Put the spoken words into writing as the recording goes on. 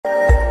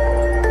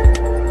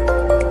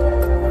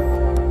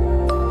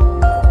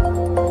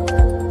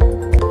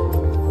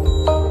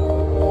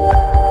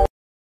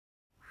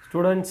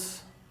Students,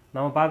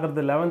 நம்ம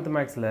பார்க்குறது 11th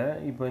மேக்ஸில்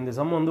இப்போ இந்த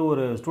சம் வந்து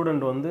ஒரு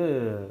ஸ்டூடெண்ட் வந்து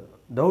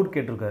டவுட்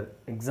கேட்டிருக்காரு.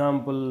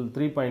 எக்ஸாம்பிள்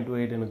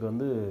 3.28 எனக்கு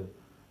வந்து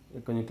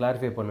கொஞ்சம்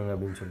கிளாரிஃபை பண்ணுங்க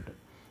அப்படின்னு சொல்லிட்டு.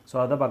 ஸோ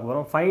அதை பார்க்க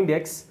போகிறோம். Find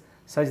X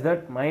such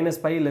that minus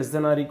by less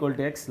than R equal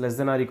to X less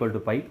than R equal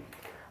to by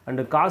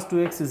and cos two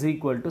X is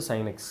equal to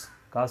sine x.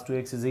 Cos two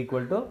X is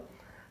equal to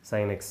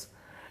sine x.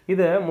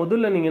 இதை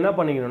முதல்ல நீங்கள் என்ன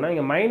பண்ணிக்கணும்னா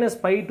இங்கே minus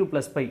by to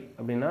plus pi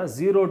அப்படின்னா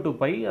 0 to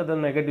by அது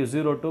negative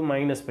 0 to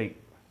minus by.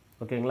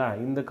 ஓகேங்களா?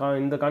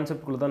 இந்த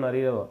கான்செப்டுக்குள்ளே தான்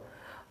நிறைய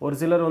ஒரு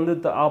சிலர் வந்து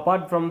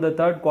apart from the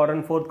third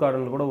quadrant fourth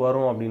quadrant கூட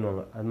வரும்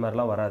அப்படின்வாங்க. அது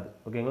மாதிரிலாம் வராது.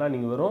 ஓகேங்களா?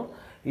 நீங்கள் வெறும்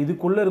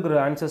இதுக்குள்ளே இருக்கிற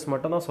ஆன்சர்ஸ்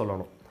மட்டும் தான்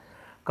சொல்லணும்.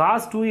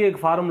 Cos 2a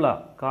formula,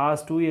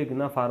 cos 2a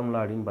என்ன ஃபார்முலா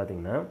அப்படின்னு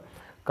பார்த்தீங்கன்னா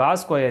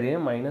காஸ் ஸ்கொயர் ஏ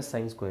மைனஸ்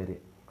சைன் ஸ்கொயர் ஏ.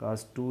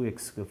 காஸ்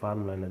 2xக்கு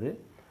ஃபார்முலா என்னது?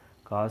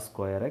 Cos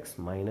square X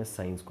minus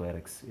sine square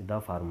X.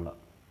 இதுதான் ஃபார்முலா.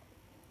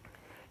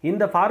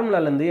 இந்த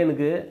ஃபார்முலாலேருந்து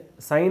எனக்கு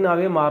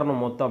சைனாகவே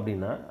மாறணும் மொத்தம்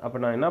அப்படின்னா அப்போ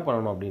நான் என்ன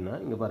பண்ணணும் அப்படின்னா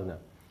இங்கே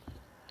பாருங்கள்,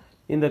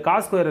 இந்த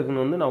காஸ் ஸ்கொயருக்கு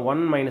வந்து நான்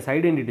 1 மைனஸ்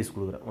ஐடென்டிட்டிஸ்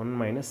கொடுக்குறேன். 1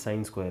 minus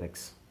sine square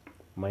X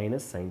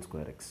minus sine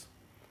square X.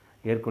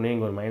 ஏற்கனவே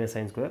இங்கே ஒரு மைனஸ்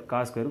சைன் ஸ்கொயர்,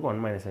 காஸ் ஸ்கொயருக்கு 1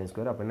 மைனஸ் சைன்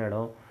ஸ்கொயர். அப்போ என்ன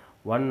இடம்?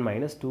 1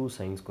 மைனஸ் 2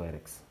 சைன் ஸ்கொயர்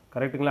எக்ஸ்.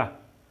 கரெக்டுங்களா?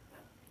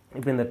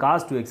 இப்போ இந்த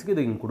காஸ் 2xக்கு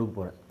இது இங்கே கொடுக்க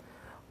போகிறேன்.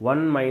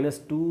 1 minus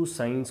 2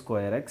 sine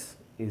square X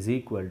is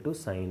equal to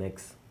sine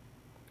x.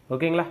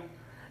 ஓகேங்களா?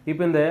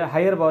 இப்போ இந்த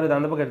ஹையர் பவர் இது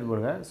அந்த பக்கம் எடுத்து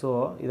போடுங்க. ஸோ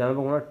இது அந்த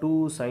பக்கம் 2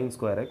 sine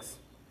square X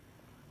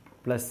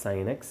plus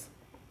sine x.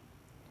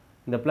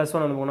 இந்த ப்ளஸ்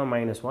 1 அந்த பக்கம்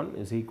 -1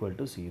 இஸ் ஈக்குவல்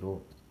டு 0.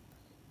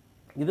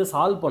 இதை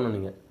சால்வ் பண்ணணும்.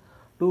 நீங்கள்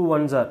 2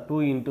 1s are 2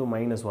 இன்ட்டு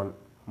 -1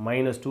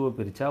 -2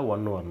 பிரித்தா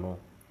 1 வரணும்.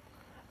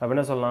 அப்போ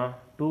என்ன சொல்லலாம்?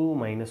 2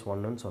 -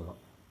 1ன்னு சொல்லலாம்.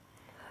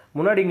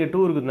 முன்னாடி இங்கே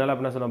 2 இருக்கிறதுனால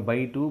அப்போ என்ன சொல்லலாம்? பை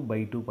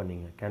 2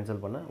 பண்ணிங்க.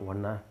 கேன்சல் பண்ண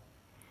 1.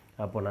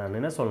 அப்போ நான்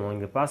என்ன சொல்லணும்?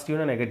 இங்கே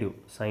பாசிட்டிவ்னா negative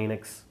sine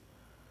x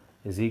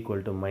is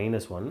equal to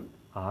 -1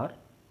 R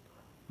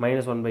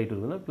 -1/2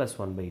 இருக்குதுன்னா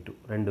 +1/2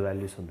 ரெண்டு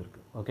வேல்யூஸ்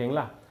வந்துருக்கு.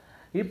 ஓகேங்களா?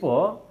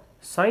 இப்போது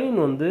சைன்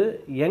வந்து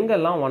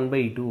எங்கெல்லாம்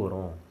 1/2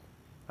 வரும்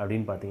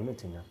அப்படின்னு பார்த்தீங்கன்னு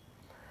வச்சுங்க.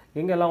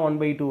 எங்கெல்லாம்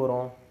 1/2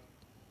 வரும்?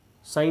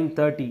 சைன்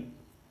 30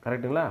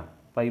 கரெக்டுங்களா?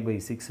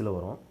 π/6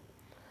 வரும்.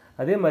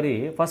 அதே மாதிரி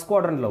ஃபஸ்ட்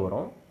குவாட்ரண்ட்டில்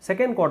வரும்,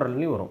 செகண்ட்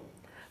குவாட்ரண்ட்லேயும் வரும்.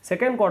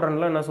 செகண்ட்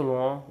குவாட்ரண்ட்டில் என்ன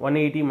சொல்லுவோம்?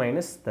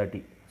 180 -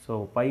 30. ஸோ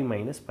π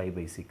 -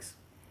 π/6.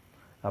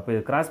 அப்போ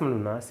இது கிராஸ்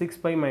பண்ணணும்னா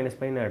 6π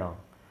 - πன்னு ஆகிடும்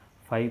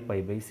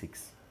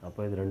 5π/6. அப்போ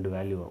இது ரெண்டு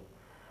வேல்யூ வரும்.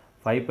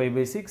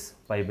 5π/6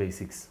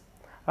 π/6.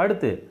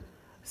 அடுத்து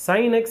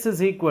sin x is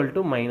equal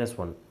to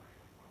 -1.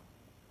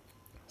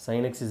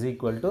 sin x is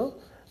equal to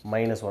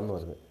 -1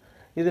 வருது.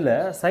 இதில்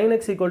sin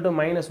x equal to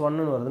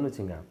 -1ன்னு வருதுன்னு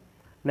வச்சுங்க.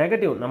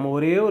 நெகட்டிவ் நம்ம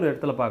ஒரே ஒரு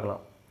இடத்துல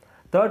பார்க்கலாம்.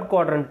 தேர்ட்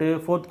குவாட்ரண்ட்டு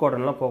ஃபோர்த்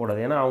குவாட்ரண்ட்லாம் போகக்கூடாது.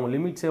 ஏன்னா அவங்க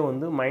லிமிட்ஸே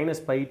வந்து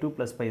 -π to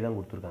 +π தான்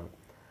கொடுத்துருக்காங்க.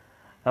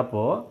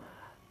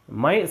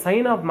 அப்போது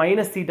சைன் ஆஃப்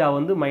மைனஸ் தீட்டா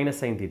வந்து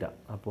மைனஸ் சைன் தீட்டா.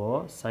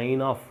 அப்போது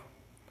sign of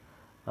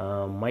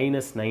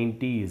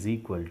 -90 is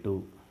equal to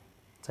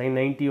sign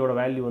 90யோட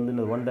value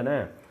வந்து 1 தானே,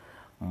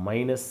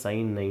 minus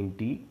sin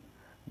 90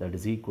 that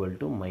is equal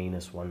to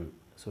 -1.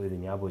 So இது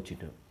ஞாபகம்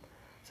வச்சுட்டு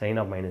sin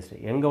of -90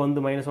 எங்கே வந்து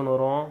 -1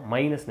 வரும்?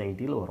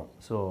 -90ல் வரும்.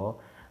 ஸோ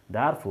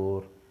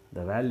therefore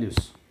the values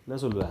என்ன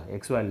சொல்லுவேன்?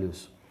 x values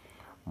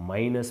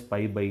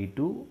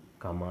 -π/2,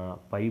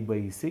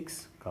 π/6,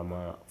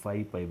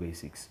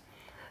 5π/6.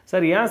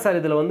 சார் ஏன் சார்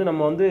இதில் வந்து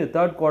நம்ம வந்து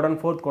தேர்ட்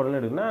குவாட்ரண்ட் ஃபோர்த் குவாட்ரண்ட்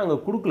எடுக்குன்னா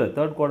அங்கே கொடுக்கல.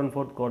 தேர்ட் குவாட்ரண்ட்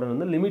ஃபோர்த் குவாட்ரண்ட்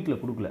வந்து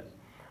லிமிட்டில் கொடுக்கல.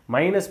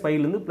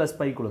 -πலேருந்து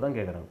 +πக்குள்ளே தான்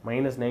கேட்குறாங்க.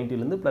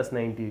 -90லேருந்து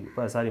 +90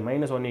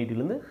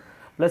 -180லேருந்து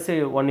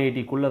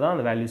 +180க்குள்ளே தான்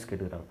அந்த வேல்யூஸ்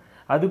கேட்டுக்கிறாங்க.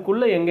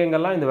 அதுக்குள்ளே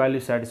எங்கெங்கெல்லாம் இந்த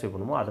வேல்யூஸ் சாட்டிஸ்ஃபை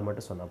பண்ணுமோ அதை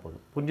மட்டும் சொன்னால்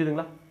போதும்.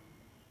 புரிஞ்சுதுங்களா?